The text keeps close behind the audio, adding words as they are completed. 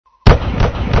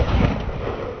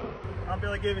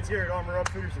Billy Gibbons here at Armor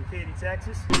Upfitters in Katy,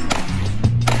 Texas.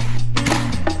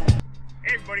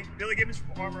 Hey everybody, Billy Gibbons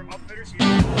from Armor Upfitters here.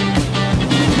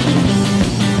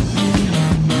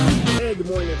 Hey, good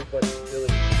morning everybody. Billy.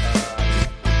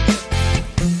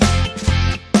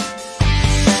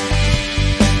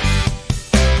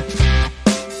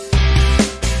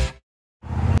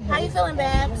 How you feeling,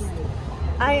 Babs?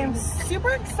 I am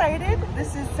super excited.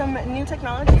 This is some new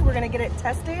technology. We're gonna get it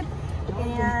tested,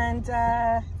 and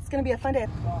it's gonna be a fun day.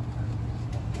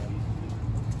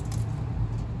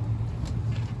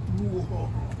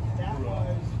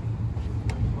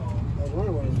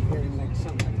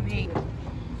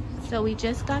 So we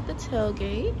just got the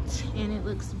tailgate, and it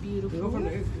looks beautiful.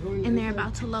 And they're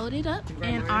about to load it up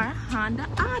in our Honda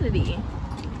Odyssey.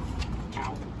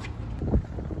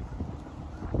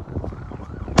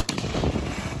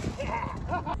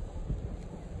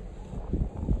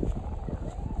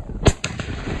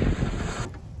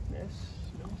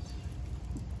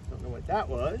 Don't know what that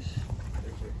was.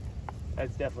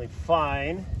 That's definitely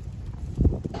fine.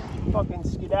 Fucking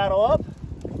skedaddle up.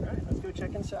 All right, let's go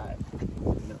check inside.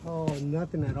 Oh,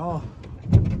 nothing at all.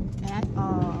 At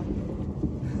all.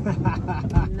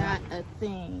 Not a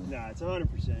thing. Nah, it's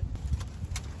 100%.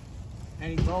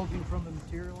 Any bulging from the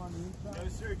material on the inside? No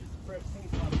sir, just a fresh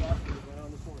paint job after it went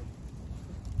on this morning.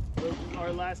 Broke the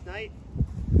car last night.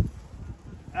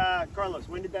 Carlos,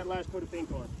 when did that last coat of paint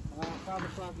go on? 5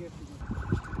 o'clock yesterday.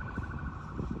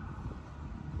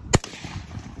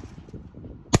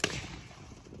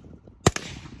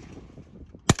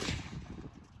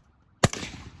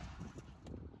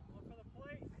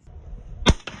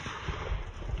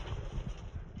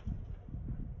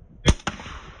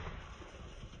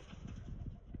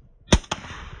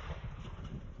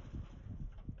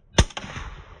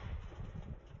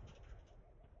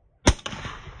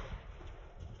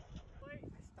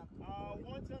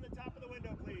 Once on the top of the window,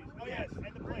 please. Oh yes,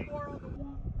 and the plate.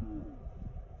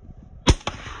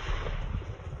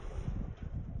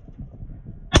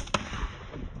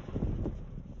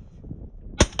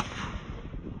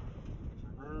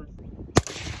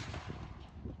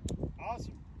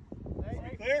 Awesome.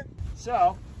 Clear?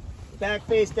 So, back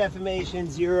face deformation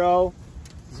 0,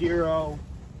 0,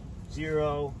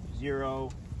 0,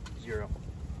 0, 0.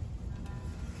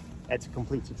 That's a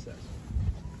complete success.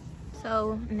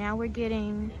 So now we're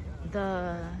getting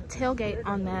the tailgate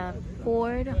on the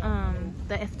Ford,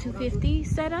 the F-250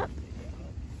 setup.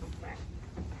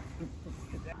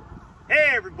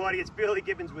 Hey everybody, it's Billy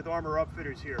Gibbons with Armor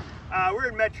Upfitters here. We're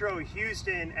in Metro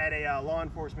Houston at a law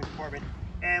enforcement department,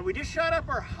 and we just shot up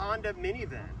our Honda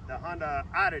Minivan, the Honda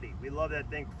Odyssey. We love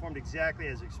that thing, performed exactly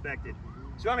as expected.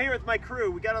 So I'm here with my crew.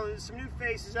 We got some new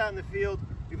faces out in the field.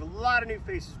 We have a lot of new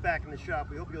faces back in the shop.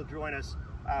 We hope you'll join us.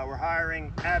 We're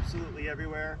hiring absolutely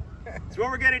everywhere. So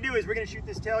what we're gonna do is we're gonna shoot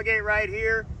this tailgate right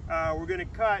here. We're gonna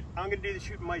cut. I'm gonna do the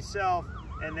shooting myself,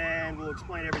 and then we'll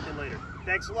explain everything later.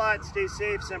 Thanks a lot. Stay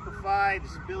safe. Semper Fi.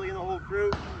 This is Billy and the whole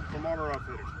crew from Armor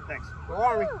Upfitters. Thanks. Go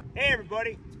Army. Hey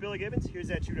everybody, it's Billy Gibbons. Here's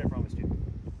that shoot I promised you.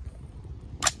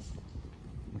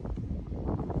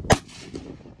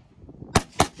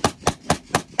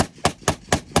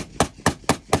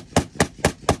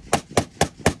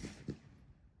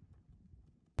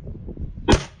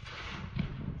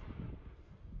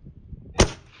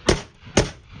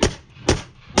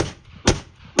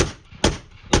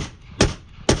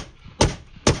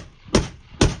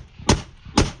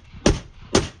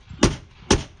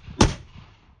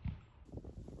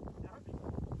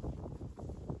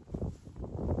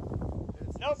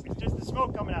 Nope, it's just the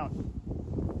smoke coming out.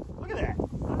 Look at that.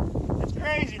 That's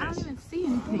craziness. I don't even see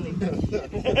anything.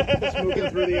 Smoking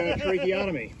through the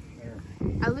tracheotomy. There.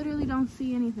 I literally don't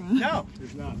see anything. No.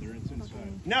 There's not. They're inside.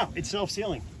 No, it's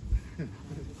self-sealing.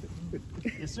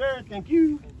 Yes, sir. Thank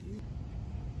you.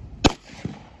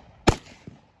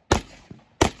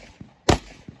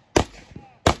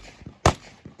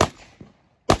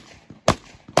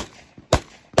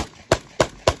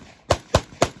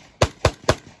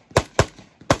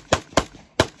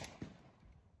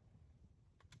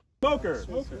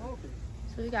 Smoker.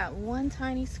 So we got one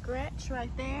tiny scratch right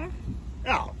there.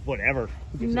 Oh, whatever.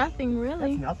 Nothing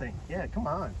really. That's nothing. Yeah, come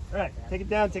on. All right, take it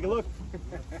down, take a look.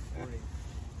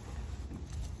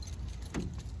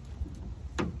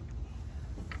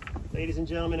 Ladies and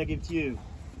gentlemen, I give it to you.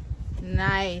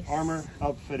 Nice. Armor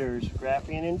Upfitters,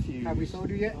 graphene infused. Have we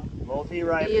sold you yet?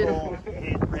 Multi-rifle,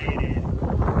 hit rated.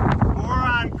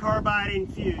 Boron carbide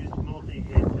infused,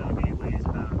 multi-hit. Tailgate weighs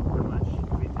about how much?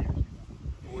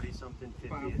 40 something,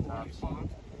 50 at tops.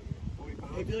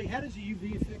 Hey Billy, how does the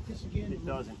UV affect this again? It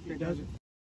doesn't. It doesn't.